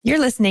You're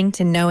listening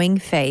to Knowing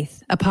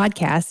Faith, a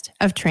podcast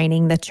of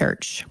Training the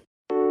Church.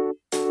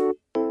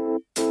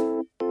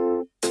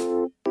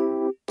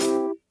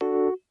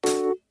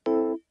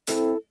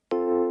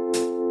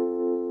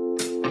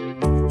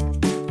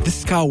 This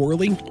is Kyle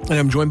Worley, and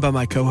I'm joined by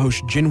my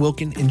co-hosts Jen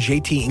Wilkin and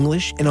JT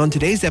English. And on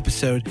today's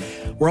episode,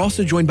 we're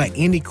also joined by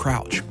Andy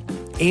Crouch.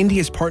 Andy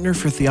is partner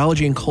for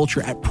theology and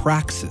culture at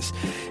Praxis.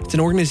 It's an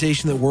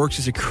organization that works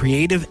as a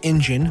creative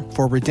engine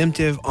for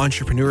redemptive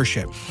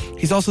entrepreneurship.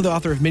 He's also the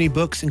author of many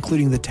books,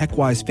 including The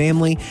Tech-Wise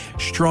Family,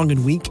 Strong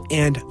and Weak,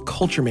 and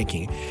Culture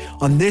Making.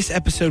 On this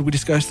episode, we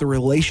discuss the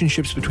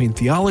relationships between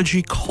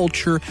theology,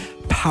 culture,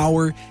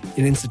 power,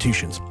 and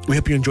institutions. We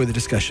hope you enjoy the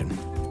discussion.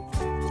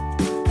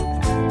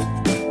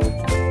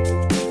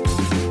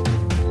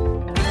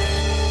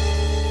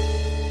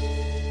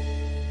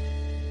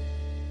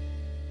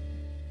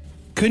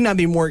 Could not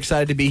be more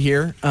excited to be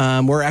here.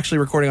 We're actually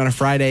recording on a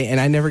Friday, and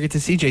I never get to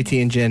see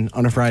JT and Jen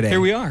on a Friday. Here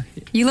we are.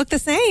 You look the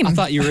same. I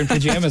thought you were in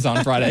pajamas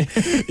on Friday.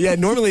 Yeah,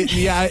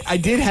 normally, I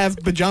did have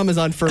pajamas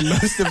on for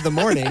most of the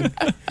morning,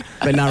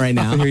 but not right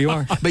now. Here you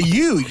are. But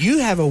you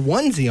have a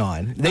onesie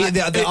on.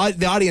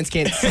 The audience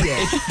can't see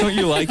it. Don't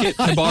you like it?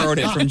 I borrowed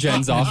it from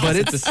Jen's office. But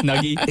it's a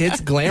Snuggie. It's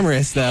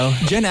glamorous, though.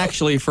 Jen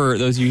actually, for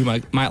those of you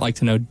who might like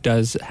to know,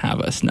 does have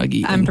a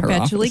Snuggie I'm in her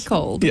perpetually office.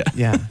 cold.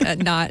 Yeah.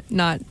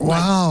 Not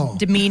Wow. like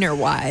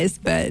demeanor-wise,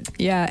 but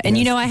yeah. And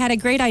Yes. you know, I had a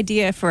great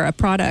idea for a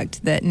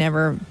product that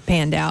never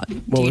panned out.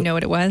 Do you know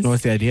what it was?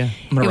 What's the idea?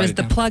 I'm gonna It write was it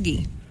the down.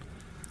 Pluggy.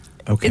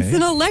 Okay. It's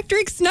an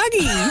electric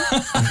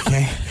Snuggie.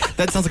 Okay.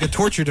 That sounds like a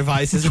torture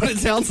device is what it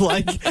sounds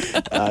like.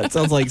 It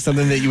sounds like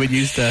something that you would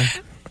use to...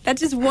 That's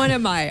just one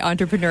of my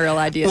entrepreneurial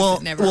ideas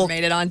that never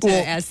made it onto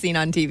As Seen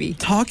on TV.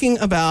 Talking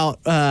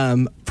about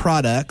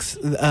products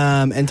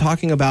and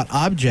talking about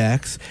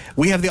objects,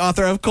 we have the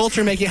author of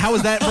Culture Making. How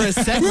was that for a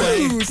segue?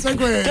 Woo,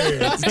 segue.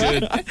 That's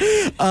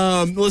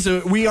good.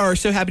 Listen, we are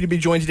so happy to be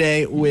joined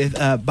today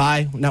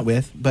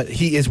but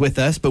he is with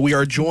us, but we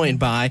are joined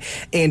by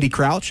Andy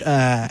Crouch.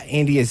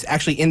 Andy is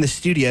actually in the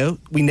studio.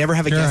 We never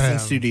have a Here I guest in am.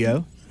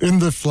 studio. In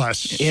the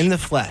flesh. In the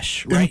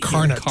flesh, right?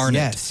 Incarnate.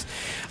 Yes.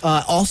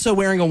 Also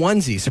wearing a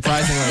onesie,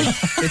 surprisingly.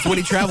 It's what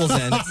he travels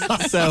in.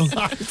 So,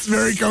 It's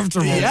very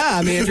comfortable. yeah,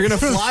 I mean, if you're going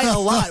to fly a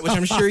lot, which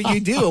I'm sure you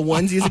do, a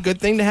onesie is a good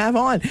thing to have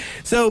on.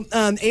 So,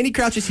 Andy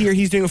Crouch is here.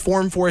 He's doing a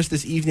forum for us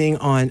this evening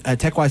on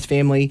Tech-Wise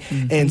Family.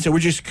 And so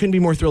we just couldn't be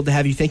more thrilled to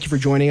have you. Thank you for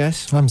joining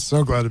us. I'm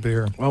so glad to be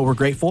here. Well, we're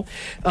grateful.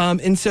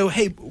 And so,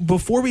 hey,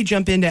 before we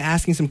jump into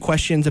asking some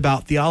questions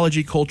about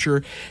theology,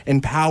 culture,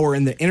 and power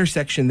and the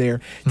intersection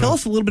there, tell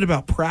us a little bit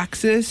about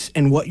Praxis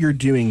and what you're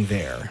doing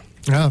there.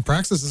 Yeah,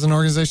 Praxis is an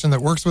organization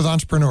that works with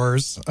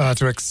entrepreneurs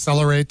to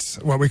accelerate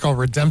what we call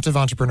redemptive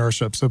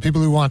entrepreneurship. So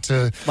people who want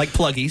to... Like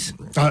pluggies.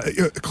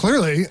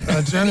 Clearly,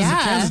 Jen is a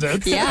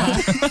candidate.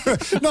 Yeah.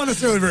 Not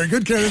necessarily a very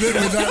good candidate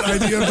with that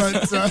idea,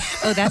 but...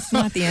 Oh, that's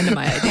not the end of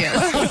my idea.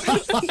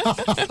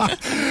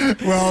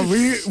 well,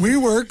 we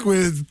work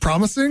with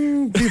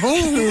promising people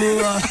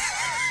who...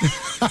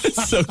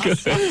 So good.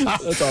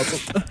 That's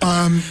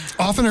awesome.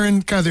 Often are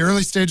in kind of the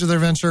early stage of their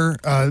venture,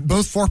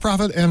 both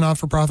for-profit and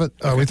not-for-profit.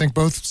 We think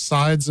both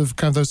sides of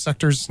kind of those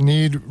sectors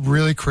need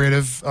really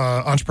creative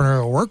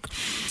entrepreneurial work.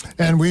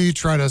 And we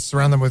try to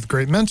surround them with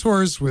great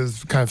mentors,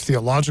 with kind of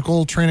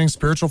theological training,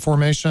 spiritual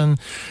formation,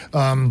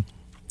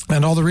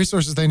 and all the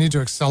resources they need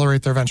to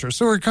accelerate their ventures.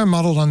 So we're kind of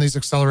modeled on these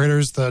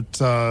accelerators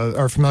that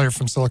are familiar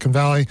from Silicon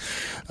Valley,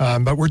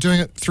 but we're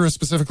doing it through a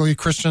specifically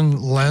Christian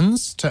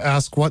lens to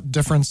ask what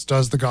difference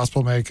does the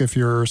gospel make if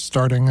you're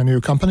starting a new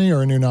company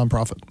or a new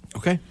nonprofit.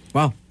 Okay.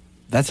 Wow.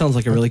 That sounds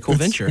like a really cool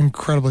It's venture.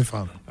 incredibly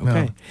fun.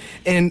 Okay.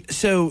 Yeah. And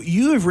so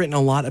you have written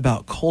a lot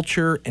about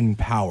culture and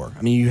power.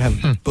 I mean, you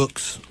have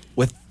books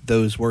with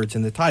those words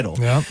in the title.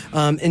 Yeah.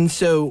 And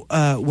so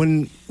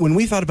when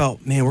we thought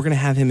about, man, we're going to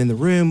have him in the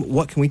room,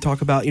 what can we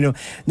talk about? You know,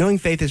 Knowing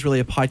Faith is really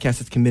a podcast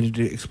that's committed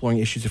to exploring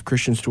issues of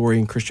Christian story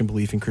and Christian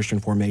belief and Christian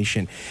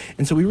formation.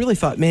 And so we really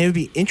thought, man, it would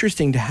be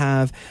interesting to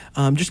have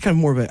just kind of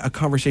more of a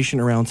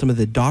conversation around some of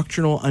the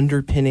doctrinal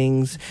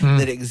underpinnings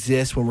that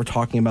exist when we're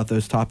talking about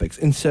those topics.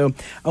 And so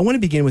I want to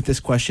begin with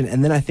this question,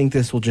 and then I think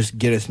this will just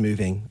get us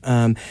moving.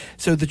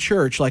 So the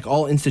church, like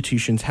all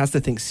institutions, has to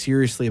think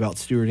seriously about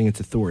stewarding its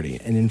authority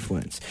and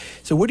influence.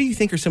 So what do you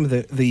think are some of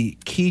the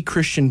key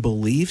Christian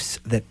beliefs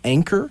that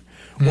anchor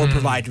or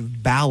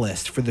provide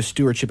ballast for the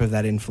stewardship of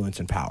that influence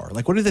and power?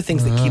 Like, what are the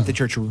things that keep the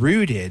church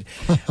rooted?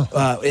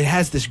 It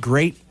has this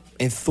great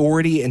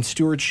authority and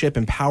stewardship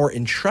and power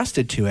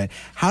entrusted to it.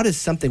 How does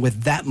something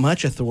with that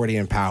much authority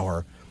and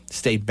power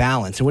stay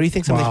balanced? And what do you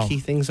think some of the key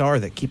things are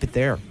that keep it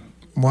there?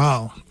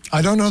 Wow.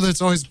 I don't know that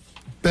it's always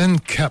been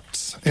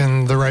kept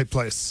in the right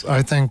place.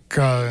 I think,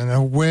 in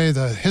a way,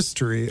 the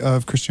history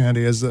of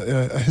Christianity is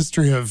a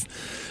history of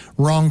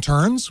wrong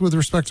turns with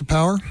respect to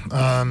power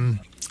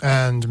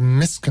and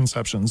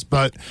misconceptions.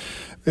 But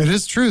it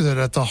is true that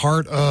at the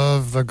heart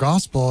of the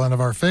gospel and of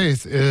our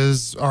faith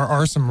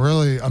are some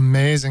really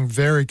amazing,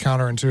 very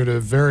counterintuitive,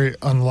 very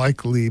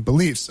unlikely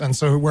beliefs. And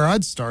so where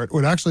I'd start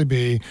would actually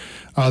be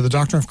the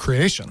doctrine of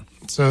creation.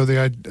 So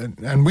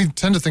and we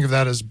tend to think of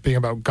that as being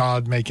about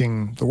God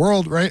making the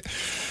world, right?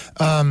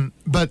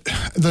 But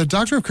the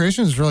doctrine of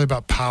creation is really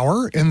about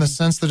power in the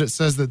sense that it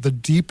says that the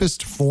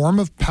deepest form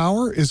of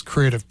power is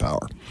creative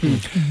power.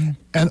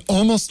 And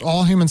almost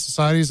all human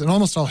societies and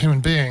almost all human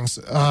beings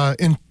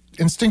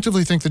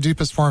instinctively think the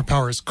deepest form of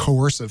power is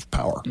coercive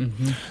power.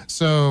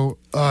 So,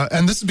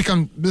 and this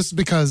is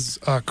because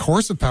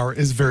coercive power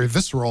is very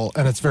visceral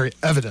and it's very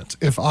evident.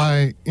 If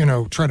I,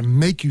 try to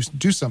make you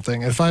do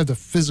something, if I have the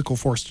physical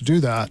force to do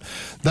that,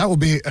 that will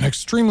be an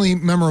extremely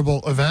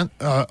memorable event,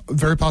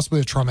 very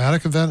possibly a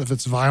traumatic event if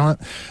it's violent.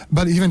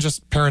 But even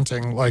just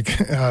parenting,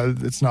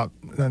 it's not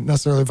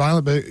necessarily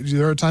violent, but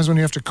there are times when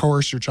you have to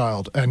coerce your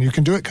child, and you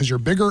can do it because you're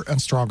bigger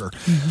and stronger.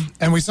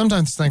 And we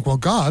sometimes think, well,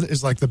 God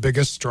is like the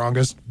biggest,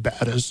 strongest,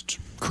 baddest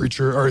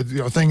creature or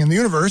thing in the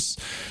universe,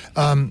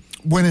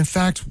 when in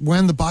fact,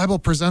 when the Bible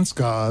presents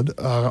God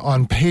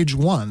on page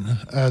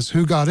 1 as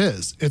who God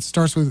is, it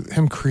starts with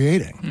him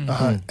creating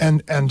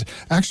and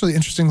actually,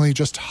 interestingly,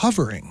 just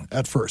hovering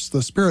at first.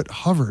 The Spirit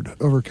hovered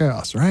over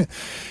chaos, right?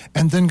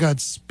 And then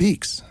God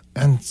speaks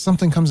and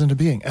something comes into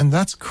being, and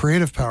that's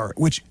creative power,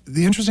 which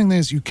the interesting thing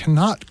is you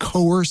cannot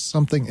coerce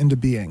something into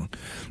being.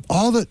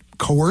 All that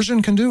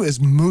coercion can do is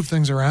move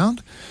things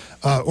around,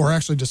 or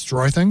actually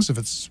destroy things if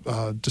it's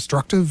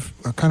destructive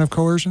kind of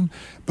coercion.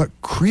 But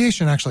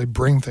creation actually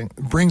brings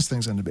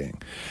things into being.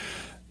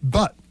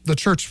 But the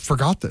church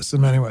forgot this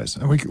in many ways,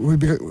 and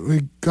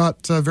we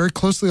got very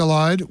closely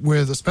allied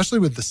with, especially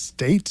with the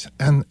state,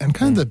 and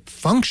kind of the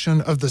function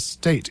of the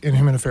state in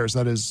human affairs,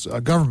 that is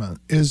government,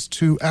 is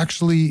to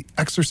actually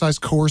exercise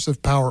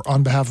coercive power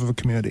on behalf of a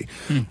community.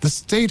 The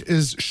state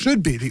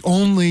should be the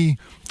only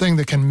thing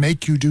that can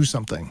make you do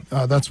something.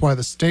 That's why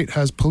the state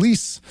has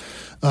police,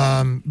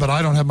 but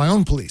I don't have my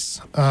own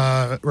police,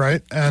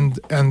 right? And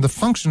the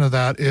function of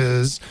that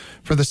is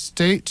for the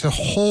state to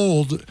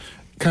hold,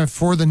 kind of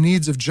for the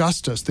needs of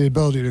justice, the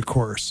ability to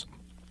coerce.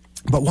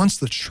 But once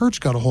the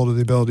church got a hold of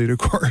the ability to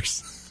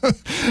coerce,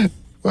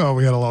 well,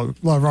 we had a lot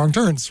of wrong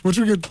turns, which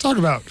we could talk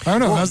about. I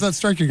don't know. How's that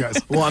strike you guys?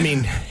 Well,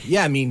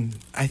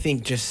 I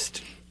think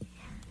just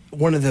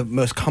one of the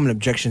most common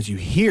objections you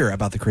hear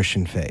about the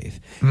Christian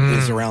faith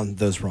is around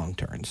those wrong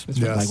turns.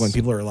 Yes. Like when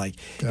people are like,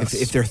 Yes.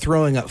 if they're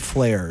throwing up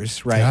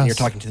flares, right, and you're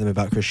talking to them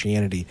about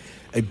Christianity,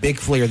 a big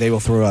flare they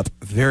will throw up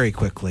very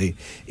quickly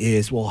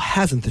is, well,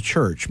 hasn't the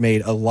church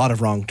made a lot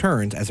of wrong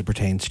turns as it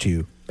pertains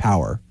to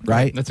power,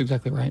 right? That's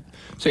exactly right.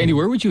 So, Andy,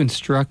 where would you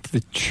instruct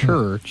the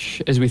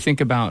church as we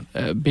think about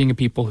being a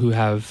people who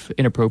have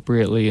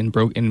inappropriately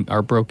and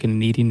our broken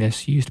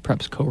neediness used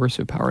perhaps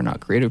coercive power,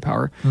 not creative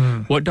power?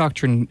 What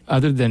doctrine,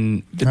 other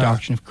than the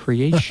doctrine of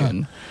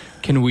creation,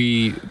 can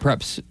we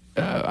perhaps,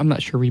 I'm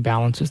not sure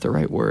rebalance is the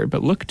right word,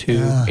 but look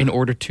to in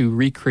order to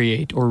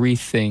recreate or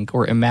rethink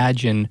or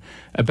imagine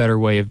a better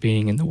way of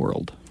being in the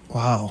world?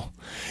 Wow.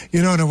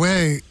 In a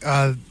way,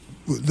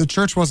 the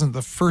church wasn't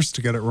the first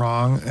to get it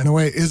wrong. In a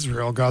way,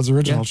 Israel, God's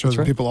original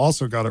chosen people,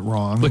 also got it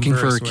wrong. Looking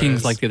for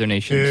kings like the other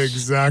nations.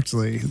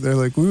 Exactly. They're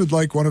like, we would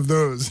like one of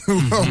those who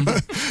will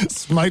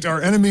smite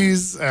our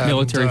enemies. And,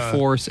 military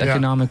force,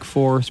 economic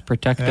force,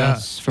 protect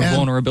us from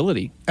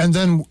vulnerability. And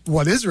then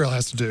what Israel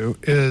has to do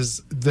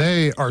is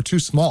they are too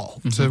small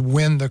to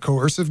win the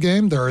coercive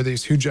game. There are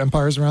these huge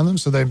empires around them,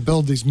 so they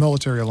build these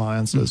military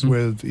alliances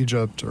with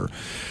Egypt,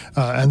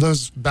 and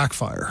those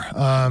backfire.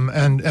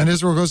 And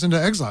Israel goes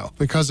into exile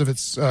because of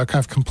its kind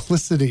of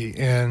complicity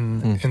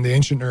in the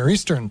ancient Near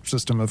Eastern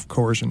system of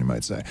coercion, you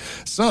might say.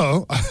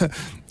 So,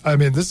 I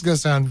mean, this is going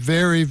to sound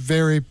very,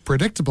 very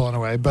predictable in a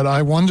way, but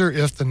I wonder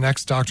if the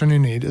next doctrine you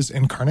need is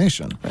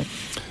incarnation. Right.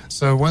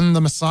 So when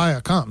the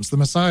Messiah comes, the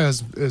Messiah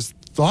is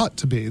thought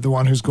to be the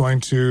one who's going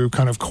to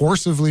kind of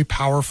coercively,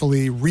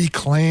 powerfully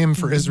reclaim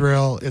for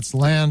Israel its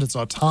land, its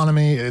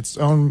autonomy, its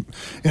own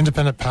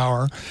independent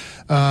power.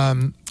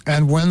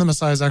 And when the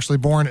Messiah is actually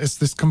born, it's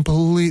this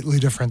completely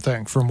different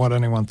thing from what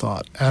anyone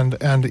thought.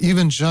 And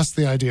even just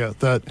the idea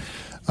that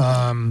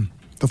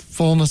the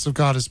fullness of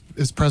God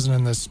is present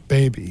in this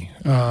baby,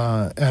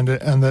 and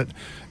that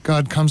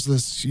God comes to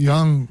this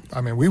young,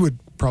 we would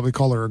probably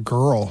call her a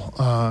girl,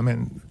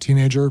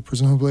 teenager,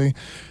 presumably,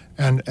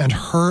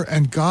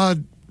 and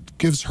God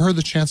gives her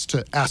the chance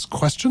to ask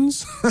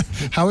questions.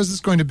 How is this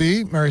going to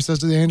be? Mary says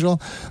to the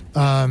angel.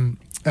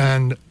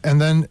 And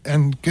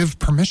then give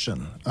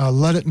permission.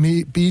 Let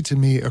it be to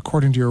me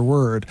according to your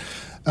word.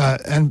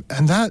 And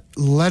that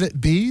let it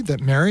be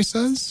that Mary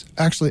says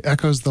actually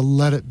echoes the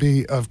let it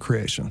be of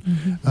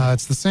creation.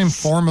 It's the same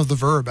form of the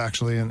verb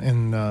actually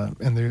in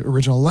the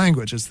original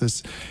language. It's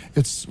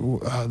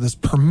this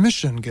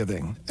permission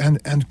giving,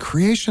 and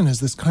creation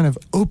is this kind of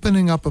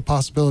opening up a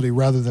possibility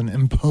rather than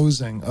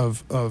imposing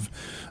of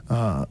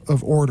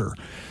order.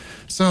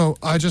 So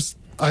I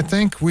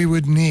think we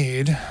would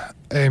need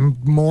a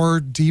more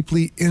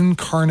deeply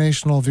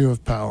incarnational view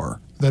of power,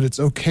 that it's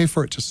okay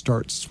for it to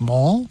start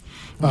small,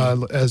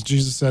 as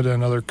Jesus said in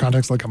another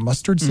context, like a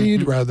mustard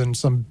seed, rather than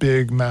some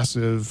big,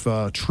 massive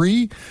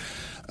tree.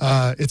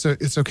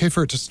 It's okay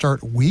for it to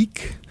start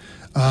weak,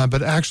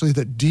 but actually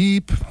that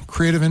deep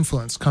creative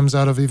influence comes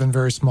out of even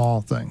very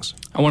small things.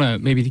 I want to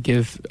maybe to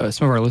give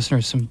some of our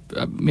listeners some,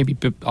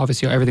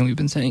 obviously everything we've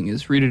been saying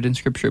is rooted in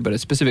Scripture, but a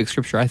specific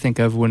Scripture I think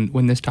of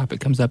when this topic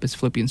comes up is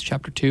Philippians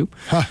chapter 2.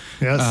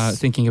 Yes.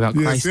 Thinking about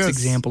Christ's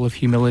example of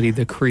humility,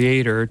 the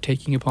Creator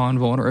taking upon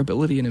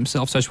vulnerability in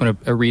himself. So I just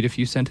want to read a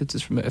few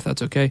sentences from it, if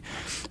that's okay.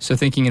 So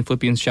thinking in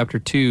Philippians chapter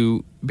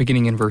 2,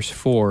 beginning in verse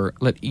 4,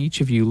 let each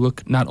of you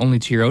look not only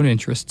to your own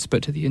interests,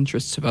 but to the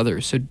interests of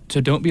others. So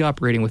don't be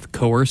operating with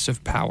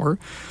coercive power.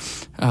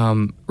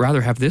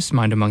 Rather have this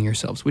mind among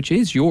yourselves, which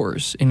is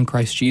yours in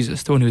Christ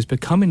Jesus. The one who has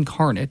become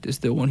incarnate is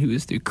the one who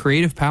is the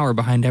creative power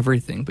behind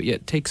everything, but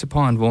yet takes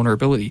upon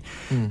vulnerability.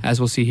 As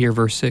we'll see here,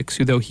 verse 6,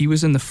 who though he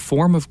was in the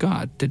form of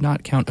God, did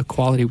not count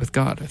equality with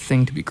God a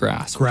thing to be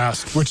grasped.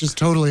 Which is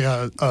totally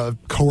a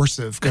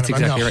coercive kind That's of.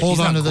 exactly right. Hold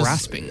He's on not to this.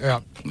 grasping. Yeah.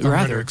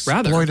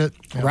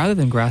 Rather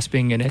than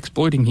grasping and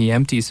exploiting, he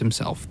empties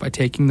himself by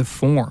taking the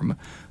form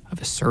of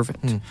a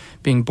servant.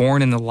 Being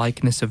born in the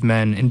likeness of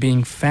men and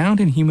being found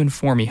in human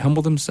form, he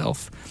humbled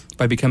himself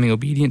by becoming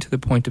obedient to the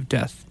point of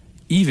death,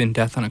 even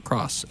death on a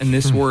cross. And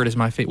this word is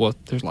my favorite. Well,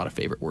 there's a lot of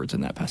favorite words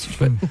in that passage,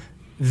 but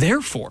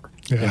therefore,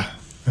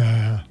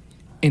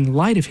 in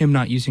light of him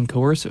not using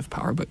coercive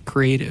power, but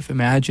creative,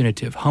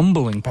 imaginative,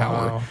 humbling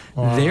power,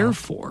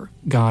 therefore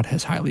God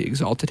has highly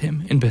exalted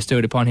him and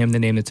bestowed upon him the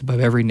name that's above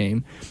every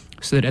name,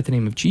 so that at the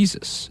name of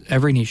Jesus,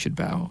 every knee should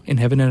bow in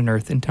heaven and on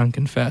earth and tongue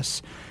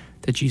confess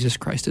that Jesus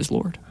Christ is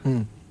Lord.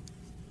 Isn't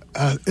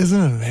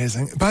it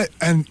amazing?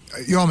 And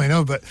you all may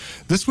know, but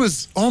this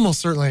was almost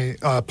certainly,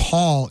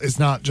 Paul is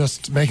not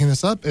just making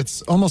this up.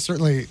 It's almost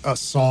certainly a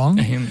song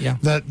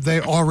that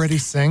they already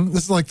sing.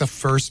 This is like the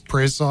first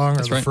praise song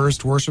or the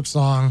first worship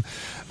song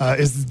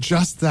is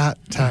just that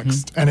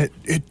text. And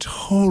it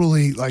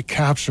totally like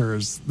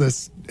captures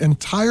this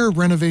entire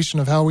renovation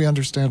of how we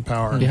understand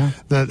power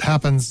that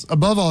happens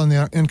above all in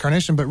the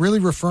incarnation, but really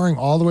referring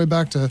all the way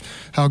back to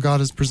how God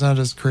is presented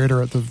as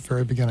creator at the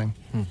very beginning.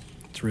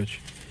 It's rich.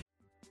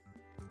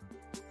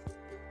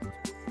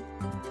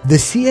 The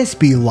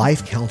CSB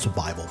Life Counsel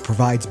Bible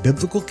provides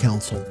biblical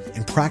counsel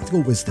and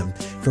practical wisdom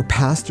for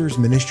pastors,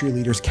 ministry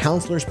leaders,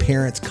 counselors,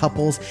 parents,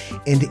 couples,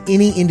 and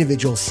any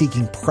individual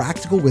seeking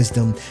practical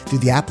wisdom through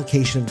the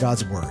application of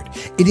God's Word.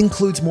 It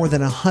includes more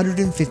than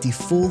 150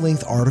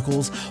 full-length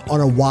articles on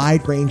a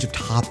wide range of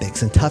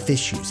topics and tough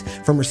issues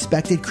from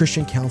respected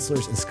Christian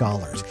counselors and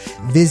scholars.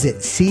 Visit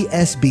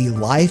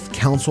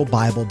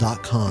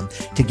csblifecounselbible.com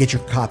to get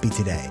your copy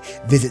today.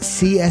 Visit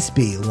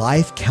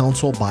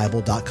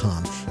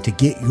csblifecounselbible.com to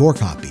get your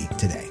copy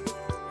today.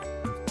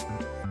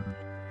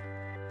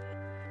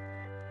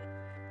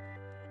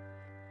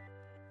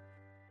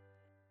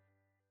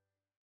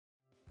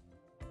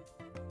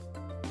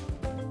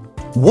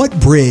 What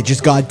bridge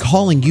is God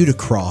calling you to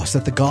cross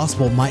that the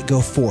gospel might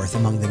go forth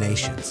among the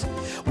nations?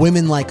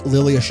 Women like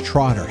Lilia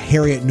Trotter,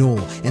 Harriet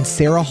Newell, and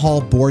Sarah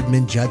Hall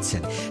Boardman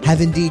Judson have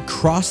indeed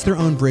crossed their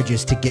own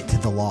bridges to get to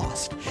the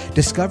lost.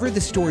 Discover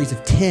the stories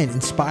of 10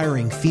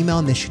 inspiring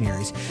female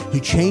missionaries who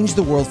changed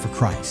the world for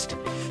Christ.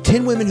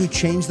 10 Women Who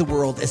Changed the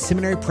World is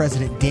Seminary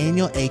President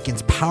Daniel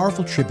Aiken's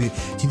powerful tribute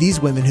to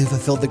these women who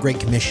fulfilled the Great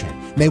Commission.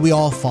 May we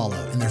all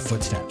follow in their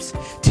footsteps.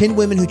 10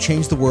 Women Who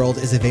Changed the World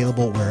is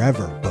available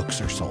wherever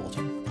books are sold.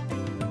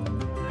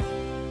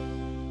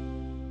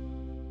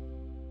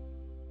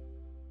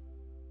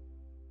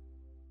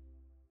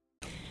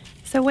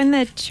 So when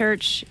the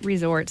church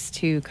resorts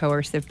to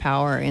coercive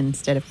power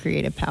instead of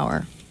creative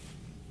power,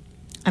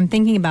 I'm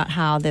thinking about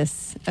how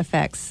this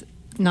affects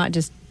not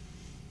just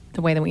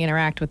the way that we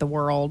interact with the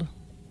world,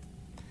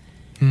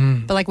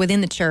 but like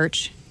within the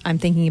church, I'm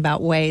thinking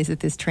about ways that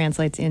this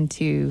translates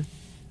into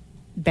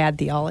bad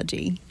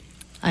theology.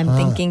 I'm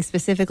thinking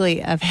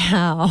specifically of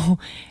how,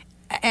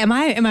 am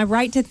I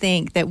right to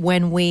think that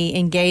when we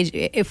engage,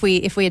 if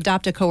we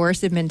adopt a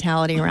coercive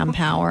mentality around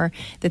power,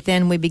 that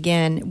then we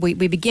begin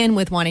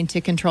with wanting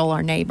to control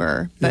our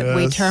neighbor, but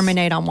we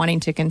terminate on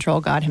wanting to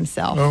control God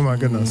himself. Oh my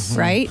goodness.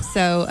 Right?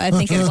 So I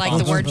think it's like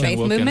the word faith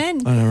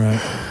movement. I know, right?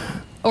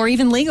 Or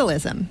even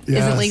legalism.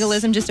 Yes. Isn't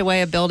legalism just a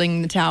way of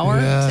building the tower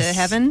to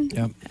heaven?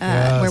 Yep.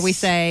 Where we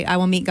say, I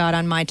will meet God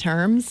on my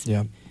terms.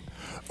 Yeah.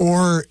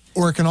 Or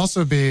it can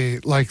also be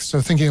like,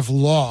 so thinking of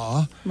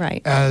law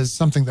as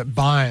something that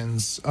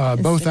binds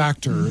both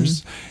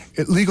actors.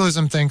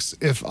 Legalism thinks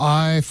if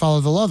I follow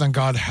the law, then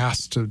God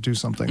has to do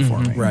something for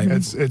me. Right.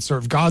 It's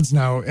sort of God's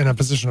now in a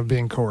position of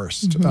being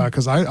coerced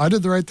because I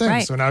did the right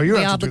thing. So now you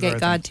have to do the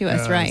right God thing. to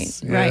us. Right.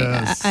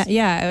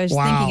 I was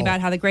thinking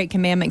about how the Great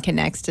Commandment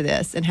connects to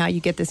this and how you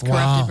get this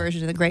corrupted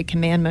version of the Great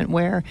Commandment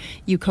where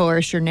you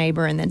coerce your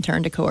neighbor and then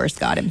turn to coerce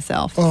God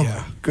himself. Oh,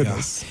 my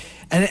goodness. Yeah.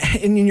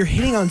 And you're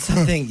hitting on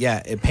something,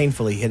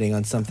 painfully hitting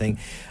on something,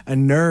 a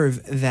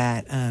nerve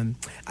that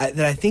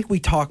I think we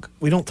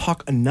don't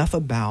talk enough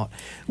about,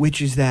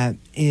 which is that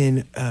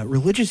in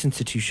religious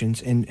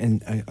institutions,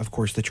 and of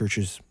course the church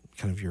is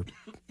kind of your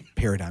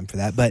paradigm for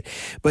that. But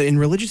in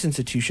religious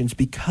institutions,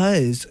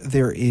 because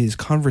there is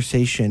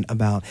conversation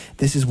about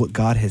this is what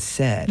God has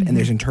said, and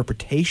there's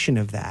interpretation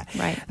of that,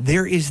 Right.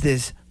 there is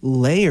this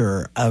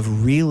layer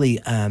of really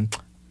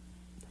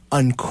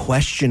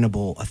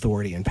unquestionable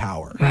authority and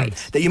power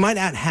that you might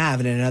not have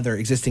in another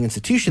existing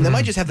institution that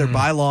might just have their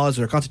bylaws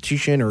or a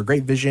constitution or a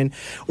great vision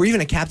or even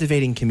a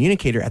captivating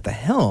communicator at the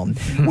helm.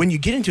 When you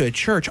get into a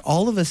church,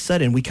 all of a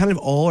sudden we kind of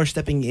all are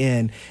stepping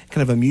in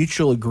kind of a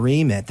mutual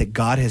agreement that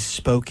God has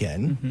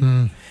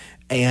spoken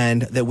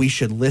and that we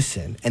should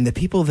listen. And the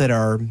people that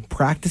are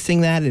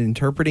practicing that and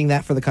interpreting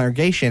that for the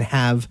congregation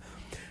have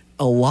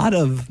a lot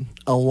of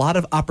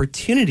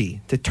opportunity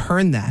to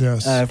turn that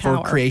for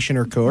Power. creation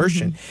or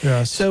coercion.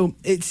 Yes. So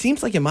it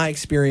seems like in my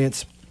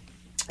experience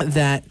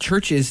that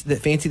churches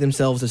that fancy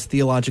themselves as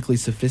theologically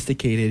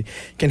sophisticated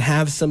can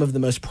have some of the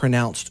most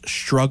pronounced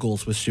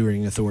struggles with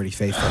stewarding authority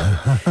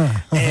faithfully.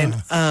 And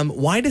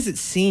why does it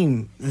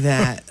seem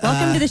that...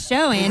 Welcome to the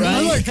show, Andy.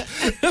 I'm like,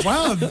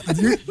 wow,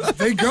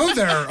 they go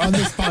there on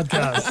this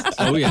podcast.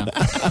 Oh yeah.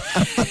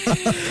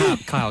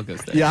 Kyle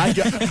goes there. Yeah,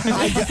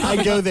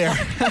 I go there.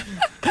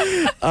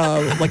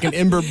 Like an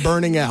ember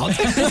burning out.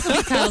 This will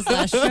be Kyle's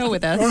last show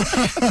with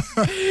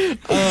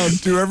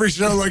us. Do every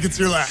show like it's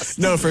your last.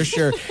 No, for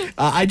sure.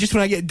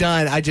 When I get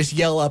done, I just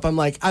yell up. I'm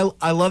like,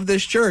 I love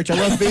this church. I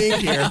love being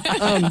here.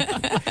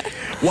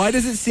 Why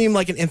does it seem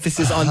like an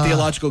emphasis on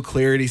theological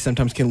clarity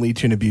sometimes can lead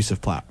to an abuse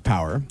of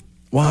power?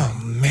 Why?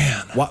 Oh,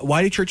 man.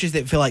 Why do churches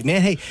that feel like,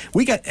 man,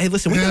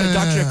 listen, we got a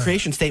doctrine of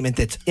creation statement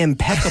that's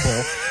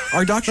impeccable.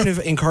 Our doctrine of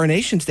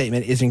incarnation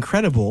statement is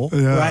incredible,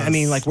 right? I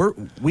mean, like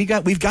we've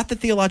got the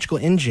theological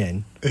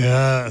engine.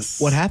 Yes.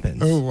 What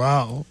happens? Oh,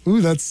 wow.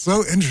 Ooh, that's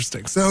so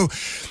interesting. So,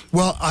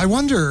 well, I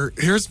wonder,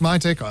 here's my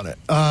take on it.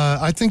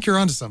 I think you're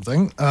onto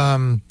something.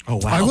 Oh, wow.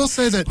 I will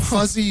say that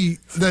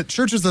that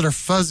churches that are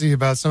fuzzy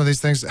about some of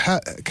these things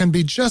can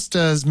be just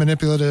as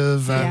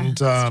manipulative and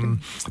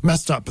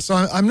messed up.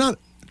 So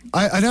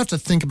I'd have to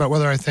think about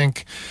whether I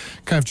think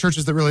kind of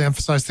churches that really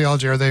emphasize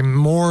theology, are they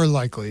more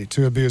likely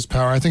to abuse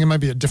power? I think it might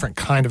be a different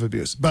kind of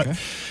abuse. But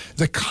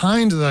the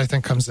kind that I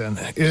think comes in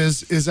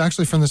is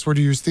actually from this word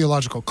you use,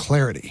 theological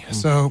clarity.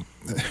 So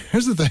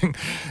here's the thing.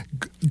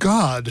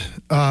 God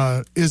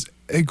is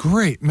a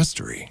great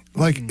mystery.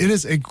 Like, it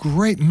is a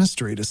great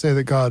mystery to say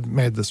that God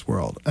made this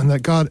world and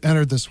that God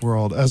entered this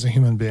world as a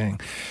human being.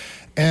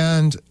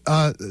 And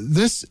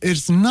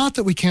it's not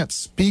that we can't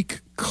speak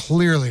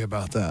clearly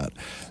about that.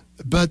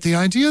 But the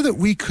idea that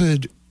we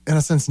could, in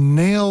a sense,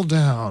 nail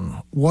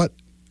down what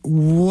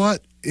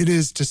it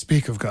is to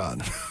speak of God,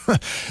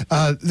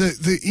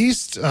 the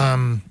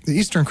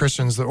Eastern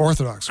Christians, the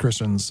Orthodox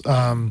Christians,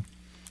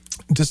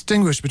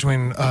 distinguish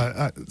between.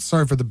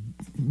 Sorry for the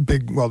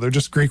big. Well, they're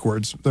just Greek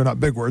words. They're not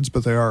big words,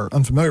 but they are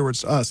unfamiliar words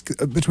to us.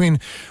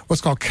 Between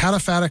what's called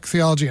cataphatic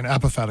theology and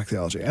apophatic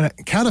theology. And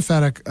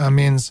cataphatic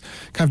means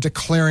kind of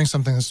declaring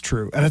something as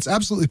true, and it's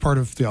absolutely part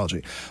of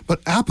theology.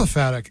 But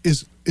apophatic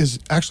is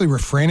actually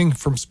refraining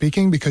from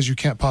speaking because you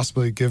can't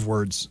possibly give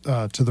words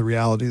to the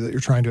reality that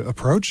you're trying to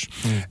approach.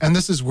 And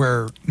this is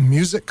where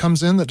music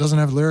comes in that doesn't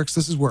have lyrics.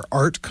 This is where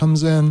art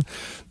comes in.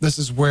 This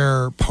is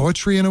where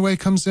poetry, in a way,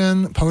 comes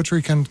in.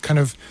 Poetry can kind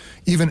of,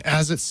 even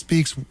as it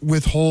speaks,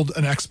 withhold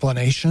an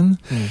explanation.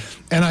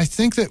 And I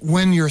think that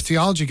when your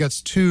theology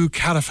gets too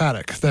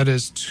cataphatic, that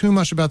is too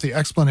much about the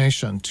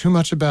explanation, too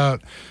much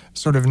about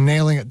sort of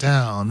nailing it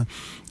down,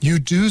 you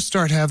do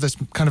start to have this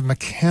kind of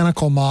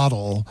mechanical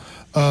model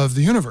of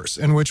the universe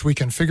in which we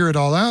can figure it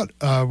all out,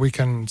 we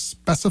can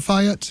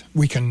specify it,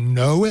 we can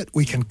know it,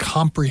 we can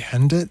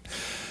comprehend it.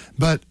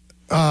 But,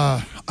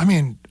 I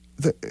mean,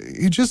 the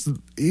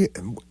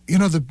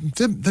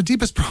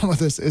deepest problem with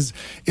this is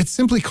it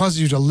simply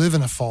causes you to live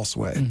in a false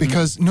way.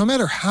 Because no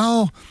matter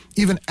how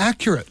even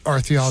accurate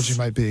our theology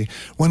might be,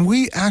 when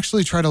we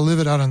actually try to live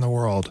it out in the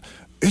world,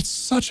 it's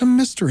such a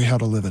mystery how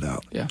to live it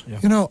out. Yeah.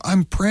 You know,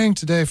 I'm praying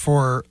today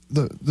for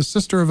the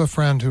sister of a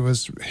friend who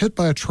was hit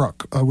by a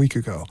truck a week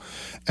ago,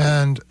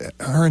 and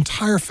her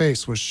entire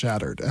face was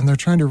shattered, and they're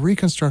trying to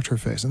reconstruct her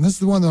face. And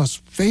this is one of the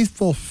most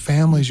faithful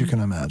families you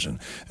can imagine.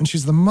 And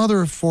she's the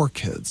mother of 4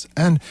 kids.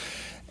 And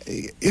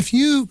if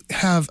you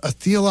have a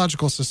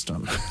theological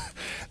system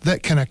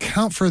that can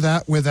account for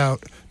that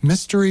without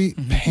mystery,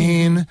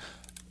 pain,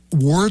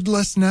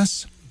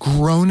 wordlessness,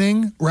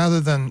 groaning rather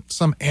than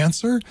some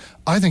answer,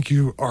 I think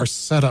you are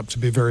set up to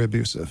be very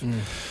abusive.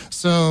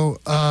 So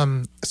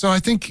I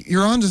think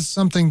you're onto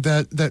something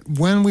that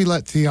when we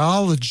let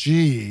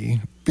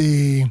theology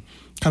be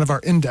kind of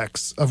our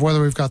index of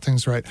whether we've got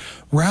things right,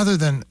 rather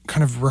than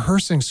kind of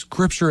rehearsing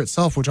scripture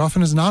itself, which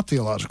often is not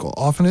theological,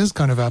 often is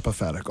kind of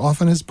apophatic,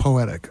 often is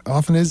poetic,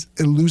 often is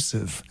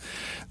elusive,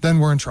 then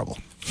we're in trouble.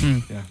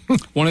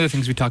 One of the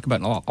things we talk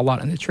about a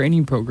lot in the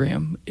training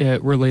program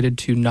related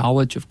to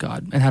knowledge of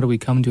God and how do we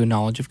come to a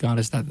knowledge of God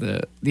is that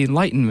the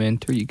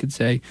Enlightenment, or you could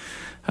say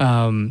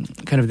kind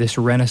of this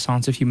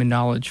renaissance of human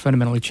knowledge,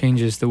 fundamentally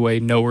changes the way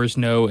knowers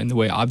know and the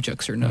way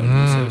objects are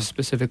known. So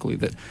specifically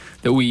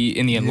that we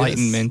in the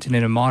Enlightenment and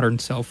in a modern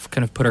self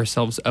kind of put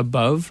ourselves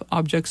above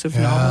objects of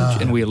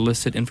knowledge, and we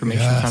elicit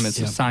information from it.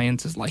 So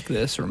science is like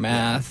this, or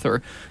math,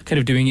 or kind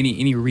of doing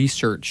any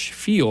research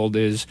field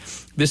is,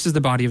 this is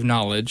the body of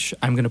knowledge.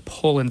 I'm going to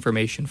pull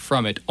information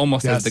from it,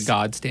 almost as the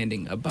God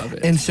standing above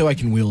it. And so I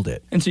can wield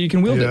it. And so you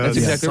can wield it. That's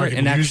Yes. exactly So I right.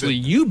 can And use actually,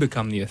 you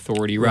become the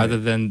authority rather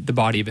than the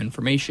body of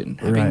information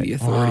having the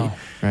authority. Wow.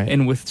 Right.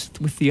 And with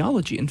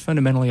theology and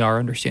fundamentally our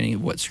understanding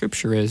of what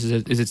Scripture is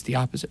it's the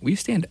opposite. We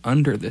stand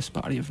under this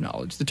body of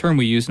knowledge. The term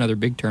we use, another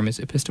big term, is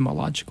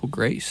epistemological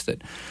grace.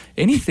 That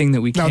anything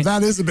that we Now can...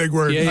 that is a big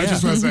word. I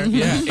just want to say.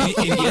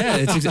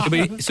 It's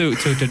exactly. So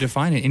to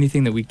define it,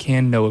 anything that we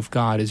can know of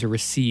God is a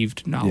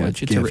received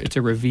knowledge. It's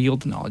a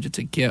revealed knowledge. It's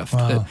a gift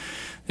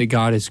that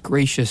God is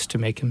gracious to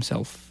make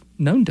Himself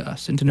known to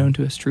us and to known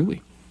to us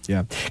truly.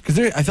 Yeah, because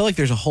I feel like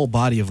there's a whole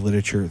body of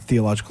literature,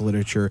 theological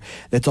literature,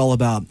 that's all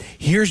about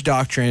here's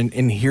doctrine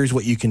and here's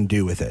what you can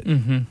do with it.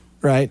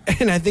 Right,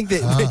 and I think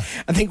that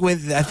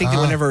that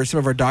whenever some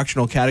of our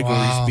doctrinal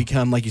categories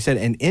become, like you said,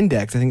 an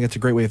index, I think that's a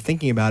great way of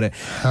thinking about it.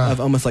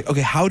 Of almost like,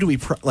 okay, how do we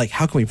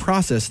how can we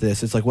process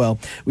this? It's like, well,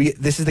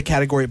 this is the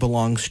category it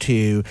belongs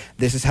to.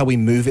 This is how we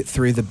move it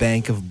through the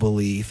bank of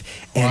belief,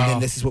 and then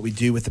this is what we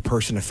do with the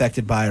person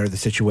affected by it or the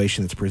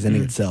situation that's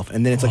presenting itself.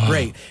 And then it's like,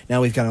 great, now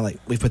we've kind of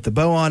we've put the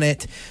bow on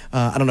it.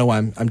 I don't know why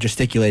I'm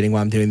gesticulating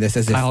while I'm doing this,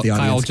 as if the audience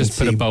Kyle just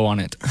can put see. a bow on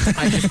it.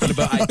 I just put a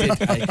bow. I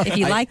did. If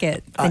you like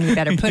it, then you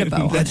better put a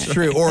bow on it. That's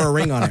true, or a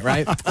ring on it,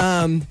 right?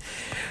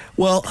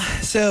 Well,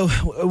 so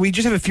we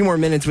just have a few more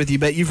minutes with you,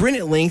 but you've written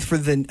at length for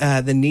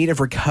the need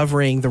of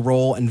recovering the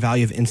role and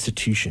value of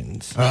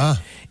institutions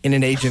in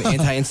an age of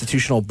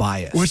anti-institutional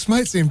bias. Which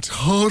might seem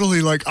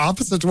totally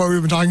opposite to what we've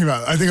been talking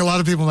about. I think a lot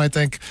of people might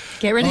think,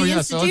 Get rid of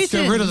the so let's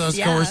get rid of those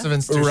institutions. coercive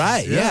institutions.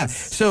 Right,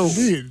 Yes. yeah.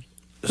 Indeed.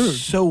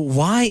 So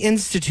why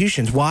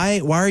institutions?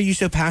 Why are you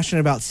so passionate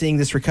about seeing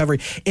this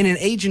recovery in an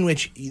age in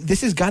which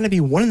this has got to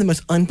be one of the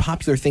most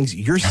unpopular things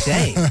you're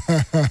saying?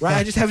 Right?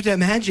 I just have to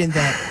imagine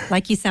that.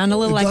 Like you sound a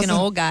little like an doesn't-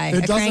 old guy, it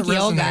a doesn't cranky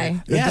old guy.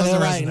 resonate. It doesn't they're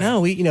like, resonate.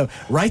 no, we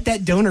write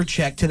that donor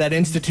check to that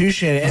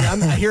institution. And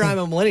I'm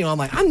a millennial. I'm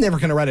like, I'm never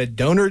going to write a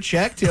donor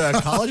check to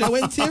a college I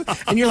went to.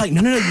 And you're like,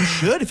 no, you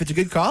should if it's a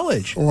good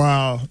college.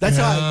 Wow. That's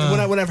how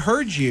when I've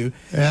heard you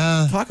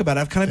talk about it,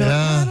 I've kind of been like,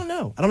 I don't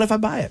know. I don't know if I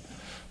buy it.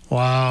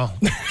 Wow.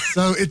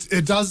 So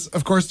it does,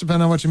 of course,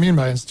 depend on what you mean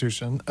by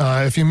institution.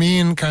 If you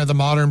mean kind of the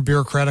modern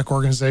bureaucratic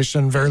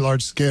organization, very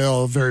large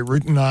scale, very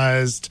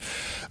routinized,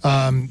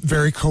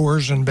 very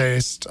coercion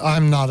based,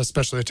 I'm not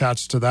especially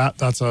attached to that.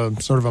 That's a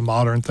sort of a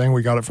modern thing.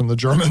 We got it from the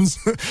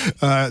Germans.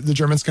 The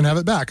Germans can have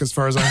it back, as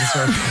far as I'm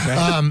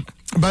concerned.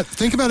 But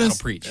think about it.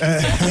 Preach.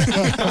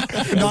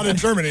 Not in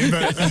Germany,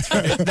 but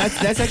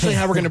That's actually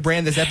how we're going to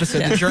brand this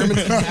episode. The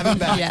Germans can have it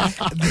back. Yeah.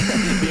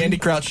 The Andy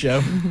Crouch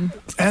Show.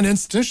 and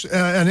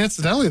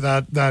incidentally,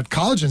 that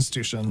college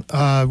institution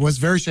was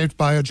very shaped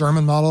by a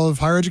German model of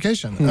higher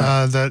education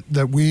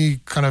that we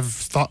kind of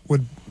thought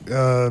would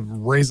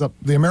raise up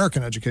the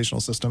American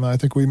educational system. I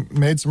think we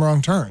made some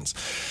wrong turns.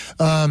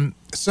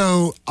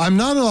 So I'm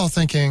not at all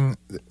thinking,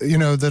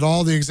 that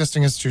all the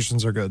existing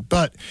institutions are good.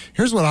 But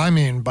here's what I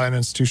mean by an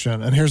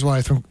institution, and here's why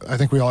I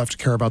think we all have to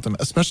care about them,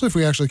 especially if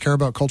we actually care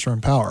about culture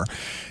and power.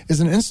 Is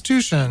an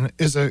institution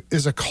is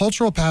a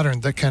cultural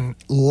pattern that can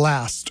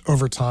last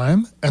over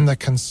time and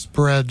that can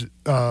spread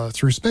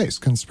through space,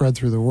 can spread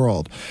through the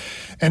world.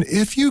 And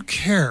if you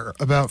care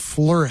about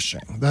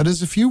flourishing, that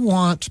is, if you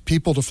want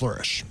people to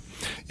flourish,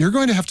 you're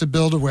going to have to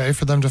build a way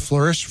for them to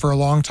flourish for a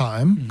long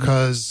time,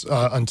 because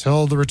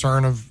until the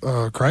return of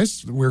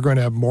Christ, we're going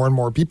to have more and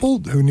more people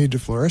who need to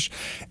flourish.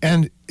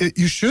 And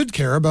you should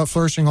care about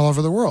flourishing all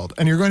over the world.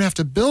 And you're going to have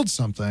to build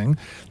something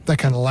that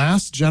can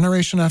last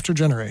generation after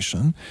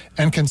generation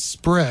and can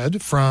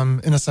spread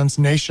from, in a sense,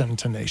 nation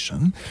to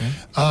nation.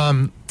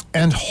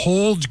 And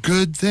hold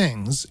good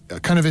things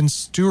kind of in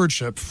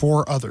stewardship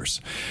for others.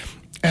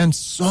 And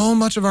so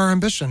much of our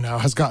ambition now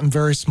has gotten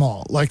very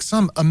small, like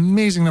some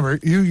amazing number.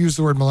 You use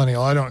the word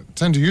millennial. I don't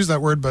tend to use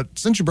that word, but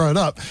since you brought it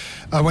up,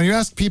 when you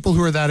ask people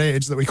who are that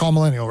age that we call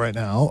millennial right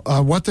now,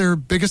 what their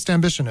biggest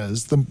ambition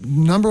is, the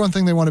number one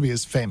thing they want to be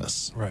is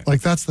famous. Right.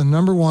 Like that's the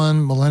number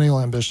one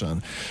millennial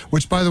ambition,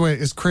 which, by the way,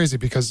 is crazy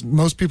because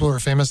most people who are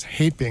famous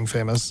hate being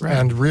famous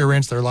and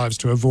rearrange their lives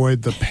to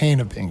avoid the pain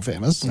of being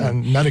famous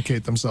and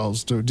medicate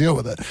themselves to deal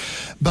with it.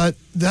 But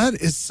that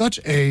is such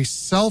a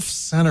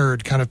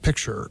self-centered kind of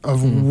picture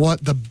of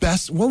what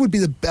would be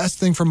the best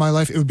thing for my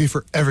life. It would be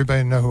for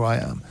everybody to know who I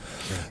am.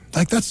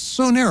 Like that's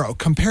so narrow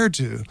compared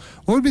to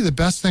what would be the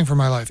best thing for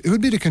my life. It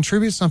would be to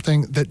contribute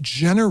something that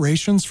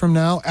generations from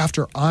now,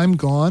 after I'm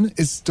gone,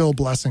 is still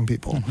blessing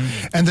people.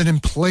 And that in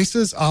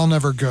places I'll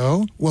never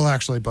go will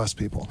actually bless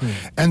people.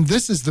 And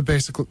this is the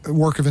basic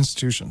work of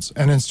institutions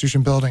and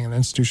institution building and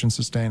institution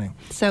sustaining.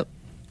 So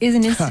Is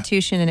an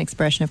institution an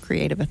expression of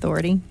creative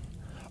authority?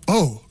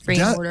 Oh,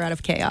 Bringing order out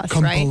of chaos,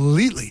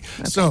 completely. Right?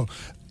 Okay. So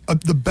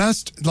the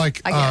best,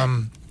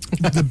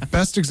 the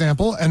best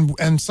example,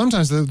 and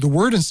sometimes the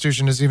word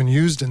institution is even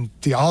used in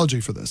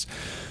theology for this,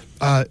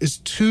 is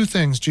two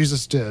things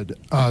Jesus did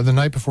the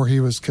night before he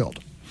was killed.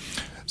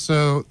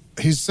 So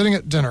he's sitting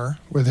at dinner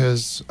with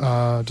his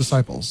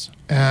disciples,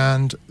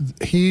 and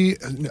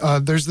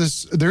there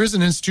is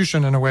an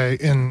institution in a way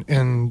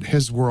in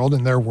his world,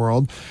 in their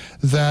world,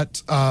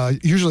 that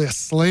usually a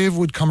slave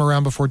would come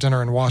around before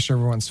dinner and wash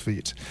everyone's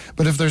feet.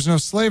 But if there's no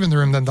slave in the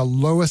room, then the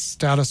lowest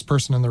status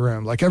person in the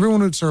room, like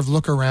everyone would sort of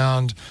look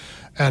around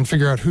and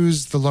figure out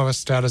who's the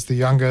lowest status, the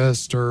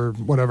youngest or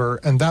whatever,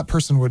 and that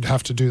person would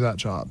have to do that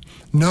job.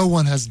 No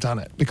one has done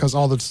it because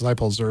all the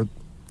disciples are.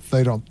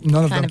 None of them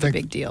think. Kind of a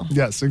big deal.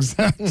 Yes,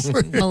 exactly.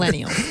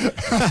 Millennials.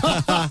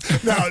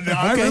 No,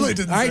 I really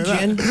didn't say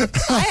Jen. that.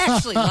 I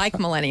actually like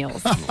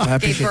millennials. I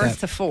Gave appreciate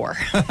birth that. to 4.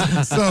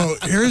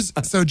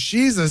 So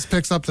Jesus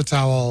picks up the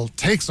towel,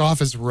 takes off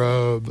his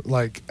robe,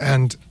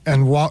 and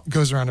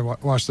goes around and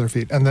wash their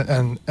feet, and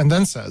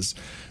then says,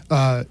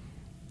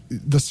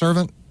 the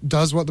servant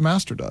does what the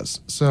master does.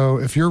 So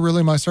if you're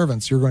really my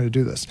servants, you're going to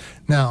do this.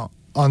 Now,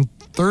 on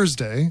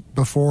Thursday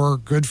before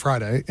Good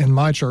Friday, in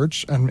my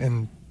church and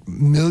in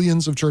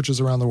millions of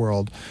churches around the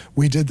world,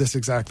 we did this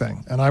exact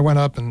thing. And I went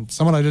up and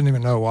someone I didn't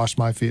even know washed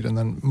my feet. And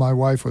then my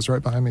wife was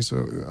right behind me,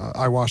 so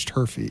I washed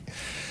her feet.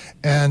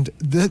 And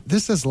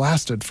this has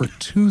lasted for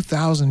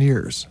 2,000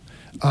 years.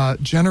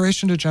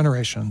 Generation to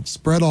generation,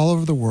 spread all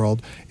over the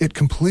world. It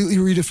completely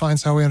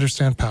redefines how we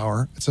understand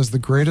power. It says the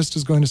greatest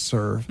is going to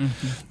serve.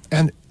 Mm-hmm.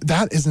 And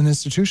that is an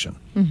institution.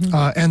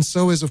 Mm-hmm. And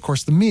so is, of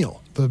course, the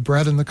meal, the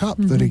bread and the cup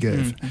that he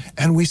gave. Mm-hmm.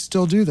 And we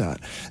still do that.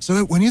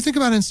 So when you think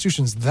about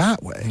institutions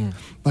that way,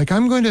 like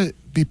I'm going to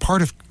be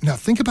part of, now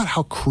think about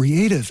how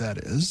creative that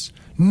is.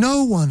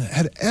 No one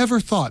had ever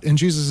thought in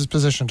Jesus'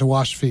 position to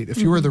wash feet. If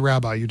you were the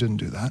rabbi, you didn't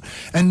do that.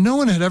 And no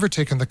one had ever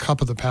taken the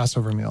cup of the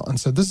Passover meal and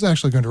said, this is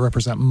actually going to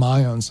represent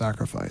my own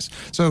sacrifice.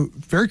 So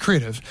very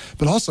creative,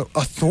 but also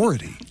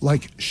authority,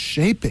 like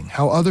shaping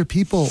how other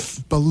people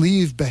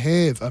believe,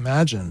 behave,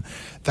 imagine.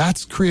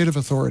 That's creative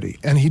authority.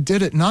 And he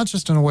did it not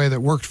just in a way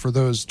that worked for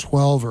those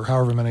 12 or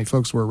however many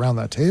folks were around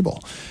that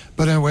table,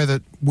 but in a way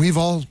that we've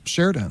all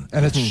shared in.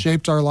 And it's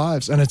shaped our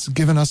lives, and it's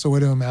given us a way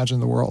to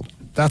imagine the world.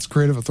 That's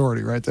creative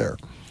authority right there.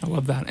 I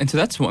love that. And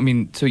so so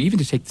even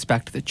to take this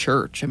back to the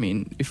church,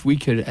 if we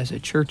could, as a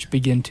church,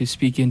 begin to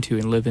speak into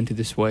and live into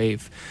this way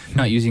of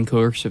not using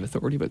coercive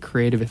authority, but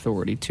creative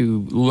authority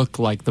to look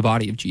like the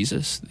body of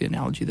Jesus, the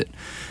analogy that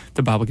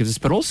the Bible gives us.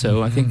 But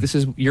also, I think this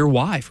is your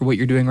why for what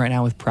you're doing right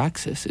now with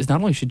Praxis, is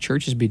not only should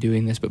churches be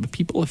doing this, but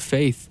people of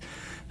faith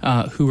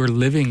who are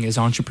living as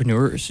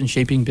entrepreneurs and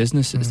shaping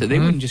businesses, that they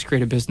wouldn't just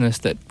create a business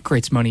that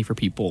creates money for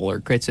people or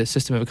creates a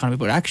system of economy,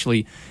 but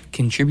actually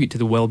contribute to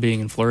the well-being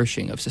and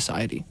flourishing of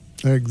society.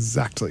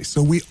 Exactly.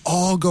 So we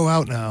all go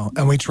out now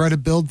and we try to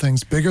build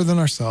things bigger than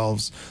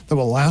ourselves, that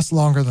will last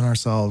longer than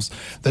ourselves,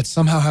 that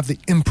somehow have the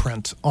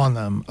imprint on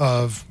them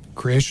of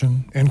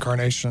creation,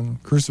 incarnation,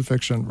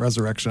 crucifixion,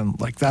 resurrection.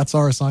 Like that's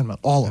our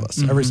assignment, all of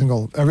us, every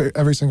single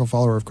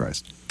follower of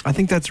Christ. I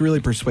think that's really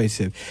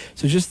persuasive.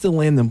 So just to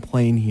land them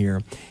plane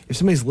here, if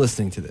somebody's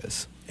listening to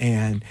this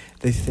and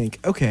they think,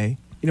 okay,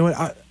 you know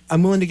what,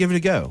 I'm willing to give it a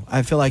go.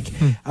 I feel like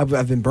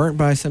I've been burnt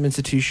by some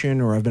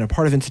institution, or I've been a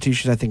part of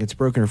institutions I think it's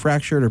broken or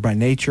fractured, or by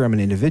nature I'm an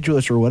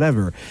individualist or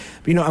whatever.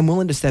 But, I'm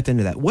willing to step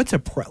into that. What's a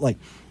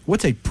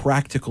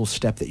practical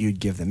step that you'd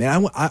give them? And I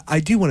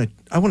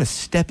want to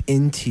step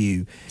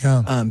into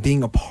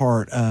being a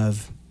part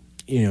of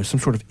some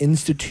sort of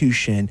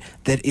institution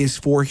that is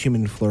for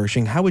human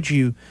flourishing.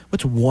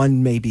 What's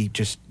one maybe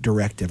just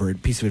directive or a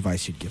piece of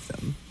advice you'd give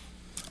them?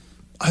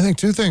 I think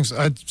two things.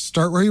 I'd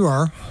start where you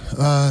are.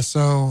 We're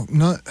so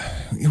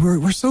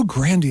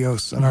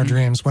grandiose in our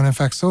dreams, when in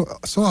fact so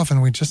often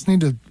we just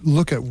need to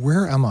look at,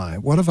 where am I?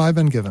 What have I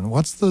been given?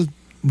 What's the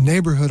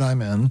neighborhood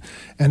I'm in?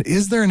 And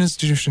is there an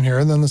institution here?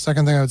 And then the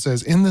second thing I would say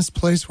is, in this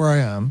place where I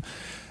am,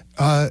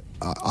 I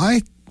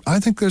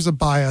think there's a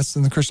bias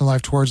in the Christian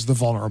life towards the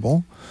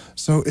vulnerable.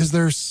 So is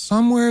there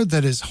somewhere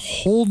that is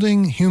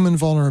holding human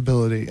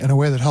vulnerability in a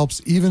way that helps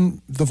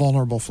even the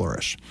vulnerable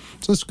flourish?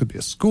 So this could be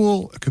a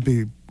school, it could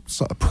be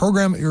a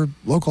program at your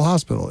local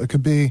hospital, it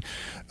could be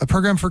a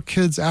program for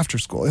kids after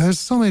school. There's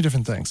so many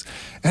different things.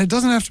 And it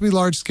doesn't have to be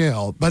large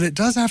scale, but it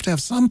does have to have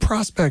some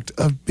prospect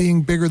of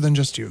being bigger than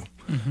just you.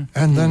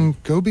 And then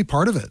go be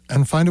part of it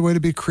and find a way to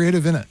be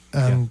creative in it.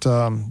 And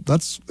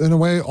that's, in a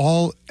way,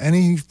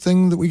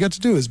 anything that we get to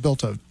do is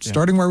built of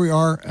starting where we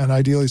are and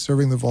ideally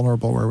serving the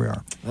vulnerable where we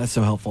are. That's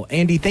so helpful.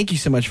 Andy, thank you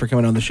so much for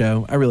coming on the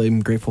show. I really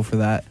am grateful for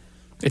that.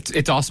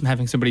 It's awesome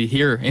having somebody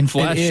here in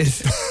flesh. It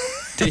is.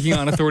 taking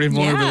on authority and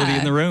vulnerability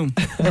in the room.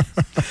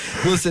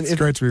 Listen, It's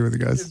great to be with you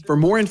guys. for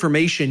more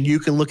information, you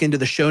can look into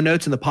the show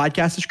notes in the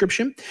podcast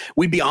description.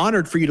 We'd be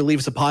honored for you to leave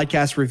us a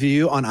podcast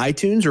review on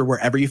iTunes or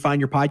wherever you find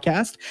your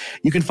podcast.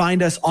 You can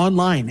find us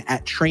online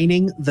at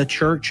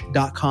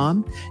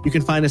trainingthechurch.com. You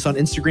can find us on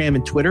Instagram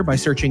and Twitter by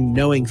searching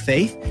Knowing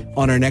Faith.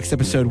 On our next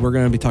episode, we're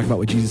going to be talking about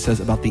what Jesus says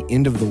about the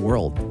end of the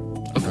world.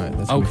 All right,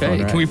 that's gonna be fun,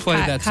 right? Can we play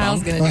that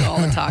Kyle's song? going to do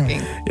all the talking.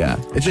 Yeah,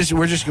 it's just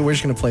we're just going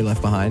to play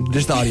Left Behind,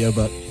 just the audio,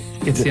 but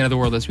It's the end of the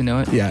world as we know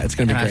it. yeah, it's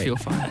going to be And great. I feel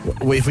fine.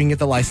 Wait, if we can get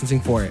the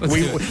licensing for it, Let's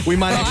do it. we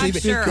might Well, actually I'm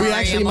sure we R.E.M.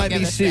 actually will might give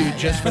be us sued that,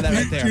 just yeah. for that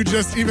right there. You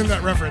just even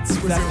that reference.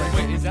 Was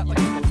Exactly. Wait, is that like...